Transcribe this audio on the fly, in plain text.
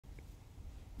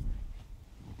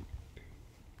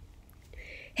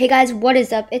Hey guys, what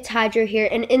is up? It's Hydra here,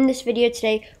 and in this video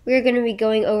today, we're going to be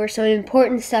going over some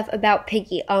important stuff about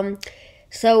Piggy.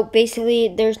 So basically,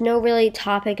 there's no really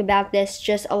topic about this,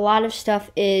 just a lot of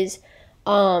stuff is,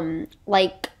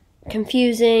 like,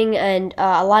 confusing, and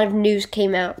a lot of news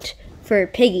came out for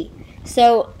Piggy.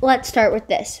 So, let's start with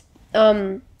this.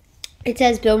 It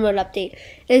says build mode update.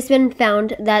 It has been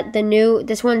found that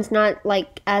this one's not,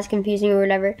 like, as confusing or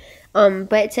whatever,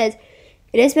 but it says,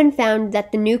 it has been found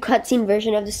that the new cutscene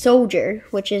version of the soldier,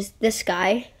 which is this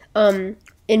guy,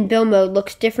 in build mode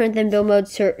looks different than build mode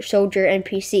soldier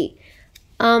NPC.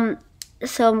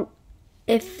 So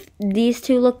if these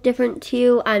two look different to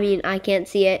you, I mean, I can't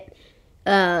see it.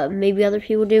 Maybe other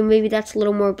people do. Maybe that's a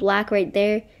little more black right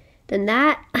there than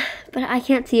that, but I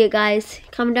can't see it, guys.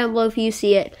 Comment down below if you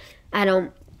see it. I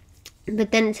don't.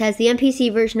 But then it says the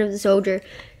NPC version of the soldier,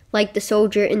 like the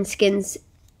soldier in skin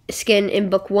in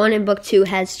book 1 and book 2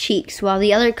 has cheeks, while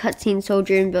the other cutscene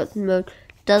soldier in build mode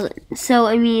doesn't. So,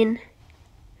 I mean,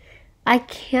 I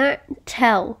can't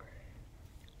tell.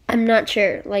 I'm not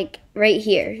sure. Like, right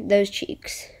here, those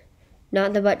cheeks.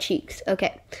 Not the butt cheeks.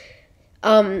 Okay.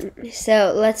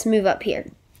 So, let's move up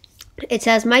here. It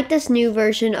says, might this new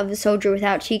version of the soldier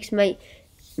without cheeks might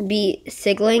be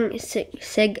signaling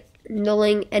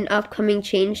an upcoming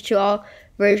change to all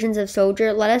versions of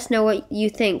soldier? Let us know what you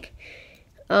think.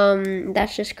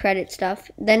 That's just credit stuff.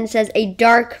 Then it says a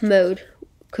dark mode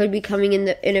could be coming in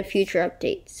a future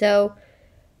update. So,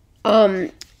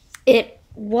 it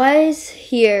was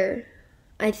here,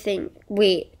 I think.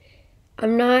 Wait,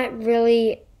 I'm not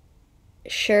really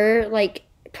sure. Like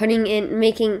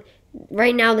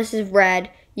right now this is red.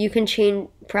 You can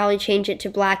probably change it to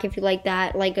black if you like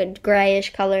that, like a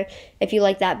grayish color if you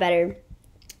like that better.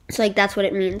 So like that's what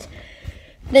it means.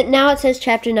 But now it says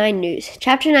Chapter 9 news.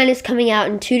 Chapter 9 is coming out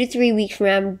in 2 to 3 weeks from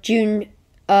now, June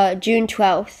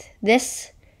 12th. 2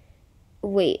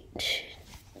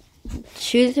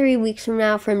 to 3 weeks from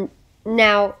now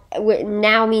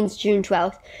means June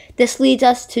 12th. This leads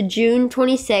us to June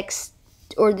 26th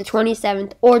or the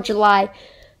 27th or July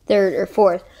 3rd or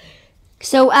 4th.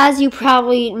 So as you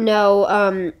probably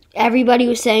know, everybody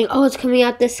was saying, oh, it's coming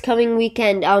out this coming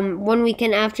weekend, 1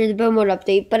 weekend after the build mode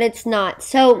update, but it's not.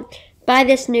 So by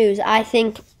this news, I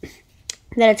think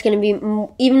that it's going to be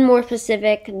even more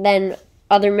specific than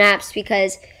other maps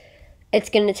because it's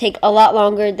going to take a lot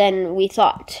longer than we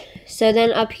thought. So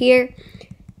then up here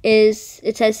it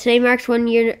says, today marks 1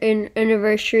 year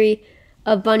anniversary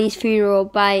of Bunny's funeral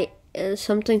by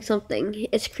something.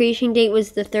 Its creation date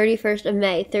was the 31st of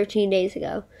May, 13 days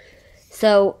ago.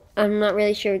 So I'm not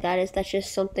really sure what that is. That's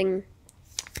just something.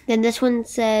 Then this one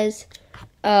says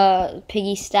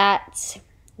Piggy stats.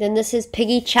 Then this is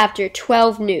Piggy Chapter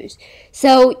 12 news.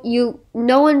 So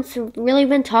no one's really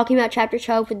been talking about Chapter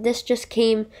 12, but this just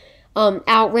came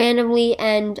out randomly,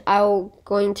 and I'm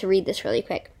going to read this really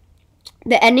quick.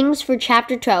 The endings for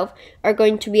Chapter 12 are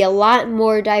going to be a lot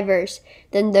more diverse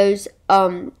than those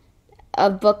of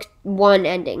Book 1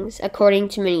 endings, according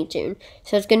to Minitoon.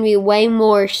 So it's going to be way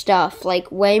more stuff,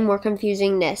 like way more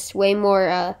confusingness, way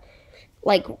more,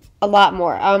 like a lot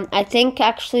more. I think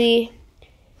actually...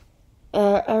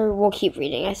 or we'll keep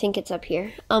reading. I think it's up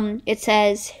here. It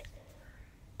says,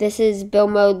 this is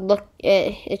build mode. Look,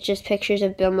 it's just pictures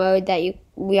of build mode that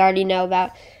we already know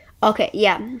about. Okay,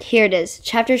 yeah, here it is.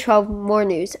 Chapter 12, more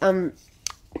news. 5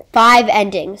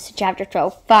 endings. Chapter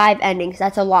 12, 5 endings.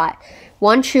 That's a lot.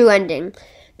 1 true ending.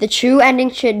 The true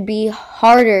ending should be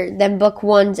harder than Book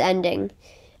 1's ending.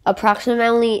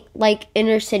 Approximately like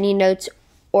Inner City Notes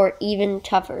or even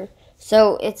tougher.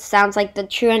 So it sounds like the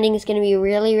true ending is going to be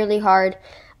really, really hard.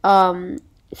 So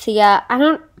yeah, I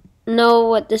don't know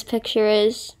what this picture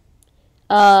is.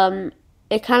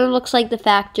 It kind of looks like the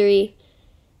factory,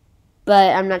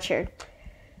 but I'm not sure.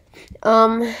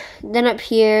 Then up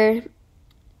here,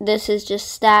 this is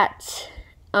just stats.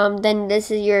 Then this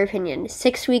is your opinion.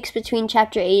 6 weeks between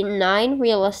Chapter 8 and 9,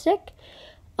 realistic.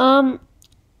 So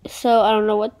I don't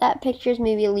know what that picture is.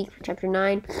 Maybe a leak for Chapter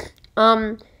 9.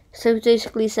 So it's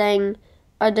basically saying,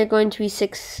 are there going to be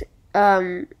 6,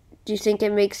 do you think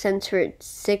it makes sense for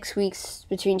 6 weeks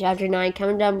between Chapter 9?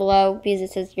 Comment down below, because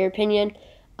it says your opinion.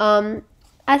 I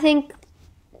think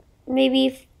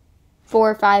maybe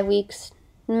 4 or 5 weeks,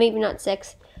 maybe not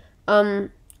 6.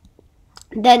 Then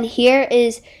here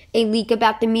is a leak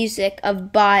about the music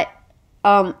of the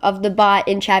bot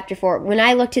in Chapter 4. When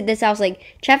I looked at this, I was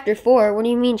like, Chapter 4? What do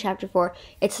you mean Chapter 4?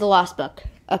 It's the Lost Book.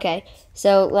 Okay,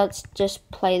 so let's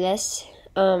just play this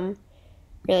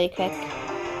really quick.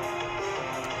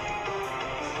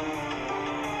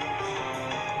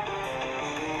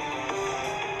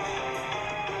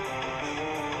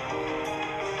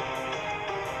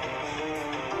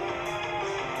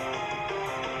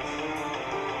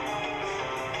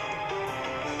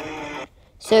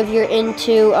 So if you're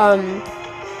into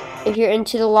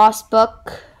the Lost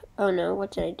Book, oh no,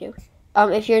 what did I do?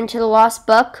 If you're into the Lost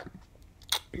Book,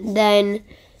 then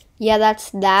yeah, that's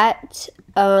that.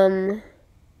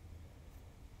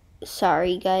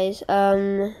 Sorry guys.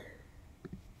 Let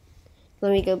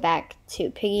me go back to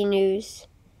Piggy News.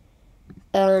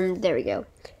 There we go.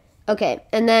 Okay,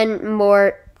 and then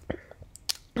more.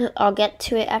 I'll get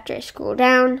to it after I scroll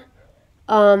down.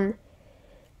 So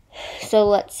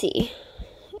let's see.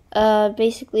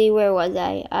 Basically, where was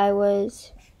I? I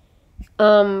was,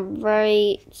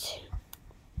 right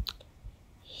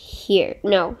here.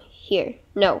 No, here.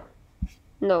 No.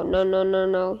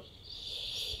 No.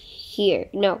 Here.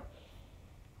 No.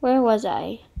 Where was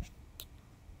I?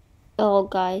 Oh,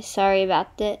 guys, sorry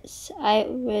about this. I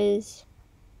was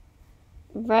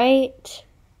right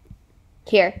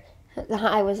here.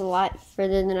 I was a lot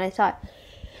further than I thought.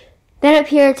 Then up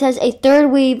here it says a third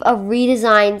wave of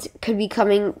redesigns could be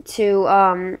coming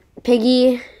to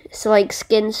Piggy. So like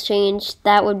skins change.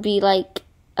 That would be like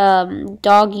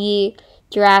Doggy,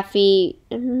 Giraffe.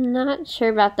 I'm not sure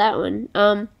about that one.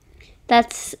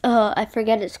 That's I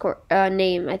forget its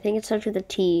name. I think it starts with a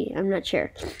T. I'm not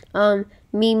sure.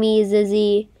 Mimi,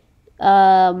 Zizzy.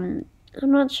 I'm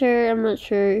not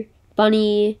sure.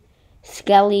 Bunny,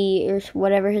 Skelly, or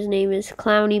whatever his name is.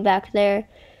 Clowny back there.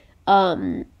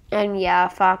 And yeah,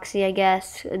 Foxy, I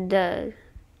guess,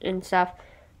 and stuff.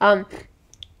 Then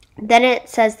it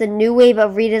says the new wave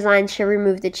of redesigns should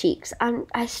remove the cheeks.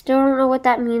 I still don't know what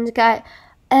that means, guys.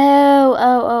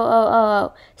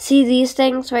 Oh. See these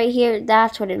things right here?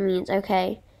 That's what it means.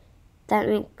 Okay. That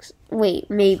makes, wait,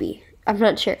 maybe. I'm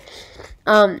not sure.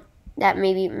 That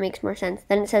maybe makes more sense.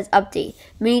 Then it says update.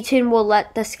 Minitoon will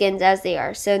let the skins as they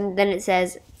are. So then it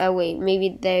says, oh wait,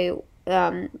 maybe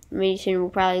Minitoon will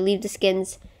probably leave the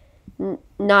skins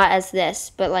not as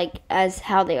this, but like as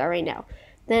how they are right now.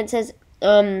 Then it says,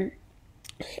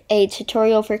 a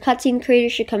tutorial for cutscene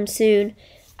creators should come soon.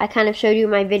 I kind of showed you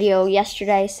my video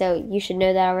yesterday, so you should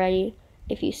know that already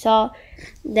if you saw.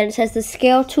 Then it says the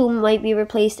scale tool might be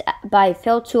replaced by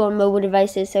fill tool on mobile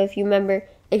devices. So if you remember,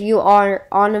 if you are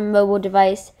on a mobile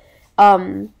device,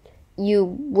 you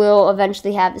will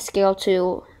eventually have the scale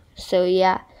tool. So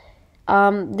yeah,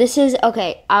 this is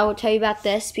okay. I will tell you about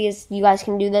this because you guys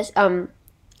can do this.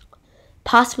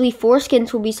 Possibly 4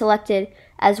 skins will be selected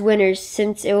as winners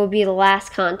since it will be the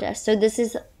last contest. So this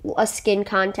is a skin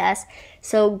contest.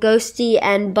 So Ghosty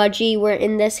and Budgie were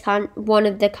in this one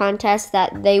of the contests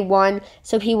that they won.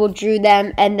 So people drew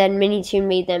them, and then Minitoon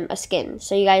made them a skin.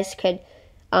 So you guys could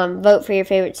vote for your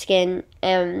favorite skin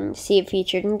and see it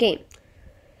featured in game.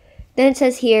 Then it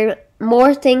says here,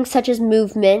 more things such as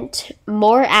movement,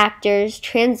 more actors,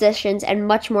 transitions, and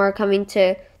much more are coming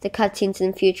to the cutscenes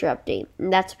in the future update.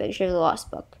 And that's a picture of the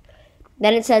Lost Book.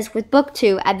 Then it says, with Book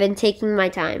 2, I've been taking my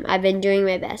time. I've been doing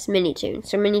my best. Minitoon.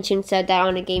 So Minitoon said that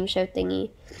on a game show thingy.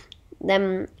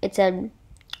 Then it said,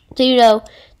 do you know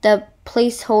the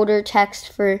placeholder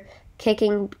text for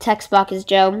kicking text box is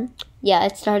Joe? Yeah,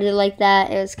 it started like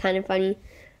that. It was kind of funny.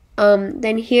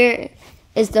 Then here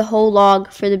is the whole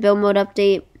log for the build mode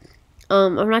update.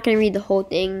 I'm not going to read the whole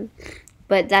thing,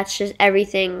 but that's just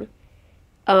everything.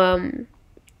 You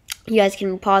guys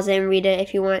can pause it and read it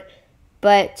if you want.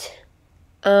 But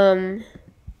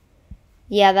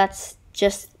yeah, that's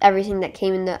just everything that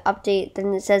came in the update.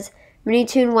 Then it says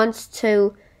Minitoon wants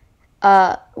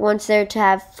there to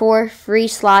have 4 free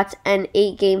slots and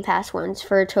 8 Game Pass ones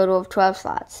for a total of 12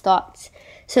 slots. Thoughts?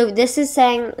 So this is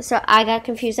saying, so I got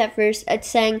confused at first. It's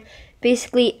saying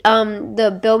basically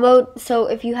the build mode. So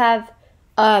if you have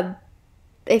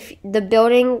if the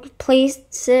building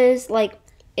places, like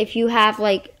if you have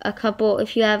like a couple,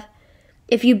 if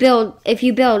you build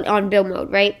on build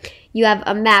mode, right? You have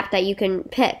a map that you can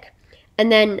pick,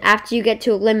 and then after you get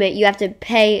to a limit, you have to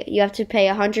pay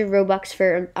 100 Robux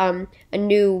for a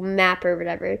new map or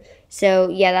whatever. So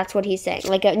yeah, that's what he's saying,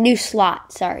 like a new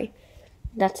slot. Sorry,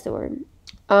 that's the word.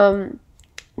 Then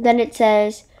it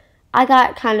says, I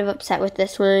got kind of upset with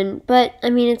this one, but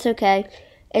I mean it's okay.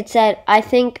 It said, I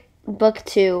think Book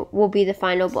 2 will be the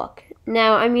final book.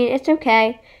 Now, I mean it's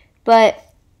okay, but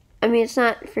I mean, it's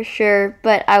not for sure,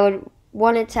 but I would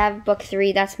want it to have Book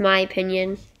 3. That's my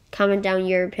opinion. Comment down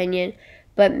your opinion.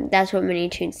 But that's what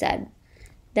Minitoon said.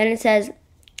 Then it says,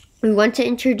 we want to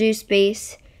introduce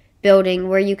base building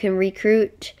where you can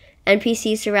recruit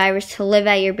NPC survivors to live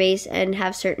at your base and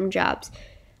have certain jobs.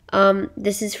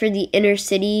 This is for the Inner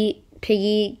City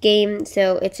Piggy game,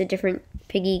 so it's a different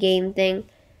Piggy game thing.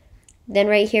 Then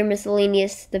right here,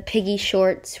 miscellaneous, the Piggy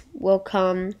shorts will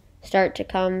start to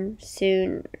come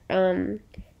soon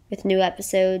with new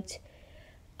episodes.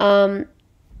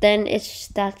 then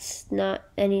that's not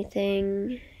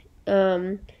anything.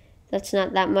 That's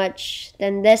not that much.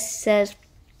 Then this says,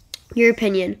 your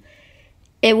opinion.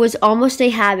 It was almost a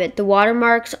habit. The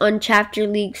watermarks on chapter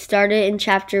league started in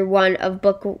chapter 1 of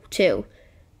book 2.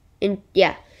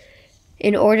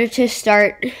 In order to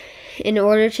sort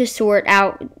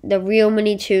out the real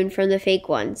Mini Toon from the fake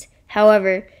ones.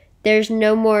 However, there's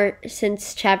no more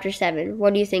since chapter 7.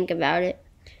 What do you think about it?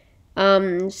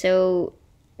 So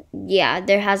yeah,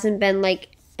 there hasn't been like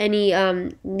any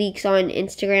leaks on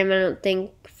Instagram, I don't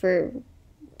think, for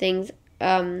things.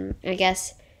 I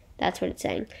guess that's what it's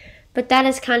saying. But that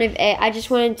is kind of it. I just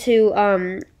wanted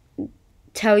to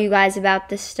tell you guys about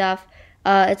this stuff.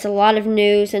 It's a lot of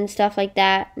news and stuff like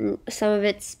that. Some of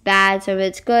it's bad, some of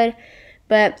it's good.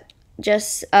 But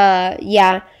just,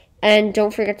 yeah. And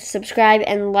don't forget to subscribe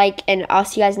and like, and I'll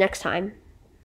see you guys next time.